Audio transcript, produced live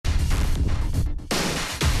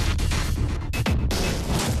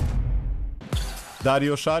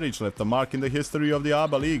Dario Šarić left a mark in the history of the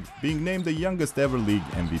ABA League, being named the youngest ever league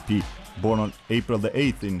MVP. Born on April the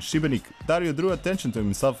 8th in Šibenik, Dario drew attention to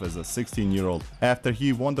himself as a 16-year-old after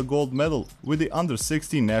he won the gold medal with the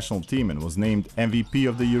under-16 national team and was named MVP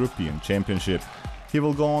of the European Championship. He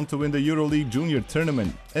will go on to win the EuroLeague Junior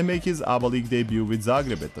Tournament and make his ABA League debut with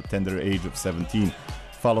Zagreb at the tender age of 17.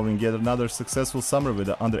 Following yet another successful summer with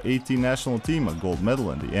the under-18 national team, a gold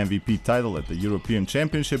medal and the MVP title at the European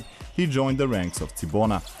Championship, he joined the ranks of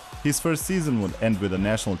Cibona. His first season would end with a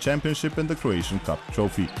national championship and the Croatian Cup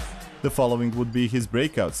trophy. The following would be his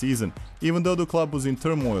breakout season, even though the club was in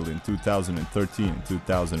turmoil in 2013 and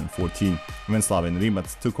 2014. When Slaven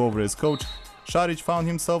Rimac took over as coach, Šarić found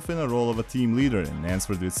himself in a role of a team leader and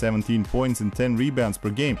answered with 17 points and 10 rebounds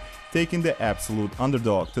per game, taking the absolute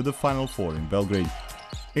underdog to the Final Four in Belgrade.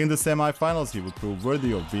 In the semi-finals, he would prove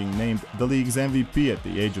worthy of being named the league's MVP at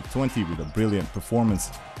the age of 20 with a brilliant performance.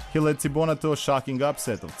 He led Cibona to a shocking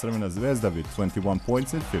upset of Crvena Zvezda with 21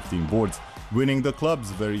 points and 15 boards. Winning the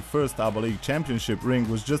club's very first ABA League championship ring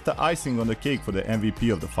was just the icing on the cake for the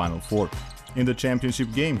MVP of the Final Four. In the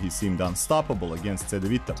championship game, he seemed unstoppable against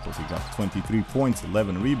j.t.d, putting up 23 points,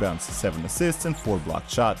 11 rebounds, 7 assists and 4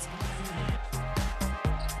 blocked shots.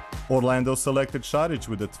 Orlando selected Šarić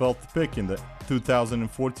with the 12th pick in the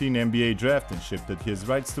 2014 NBA draft and shifted his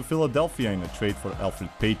rights to Philadelphia in a trade for Elfrid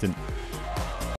Payton.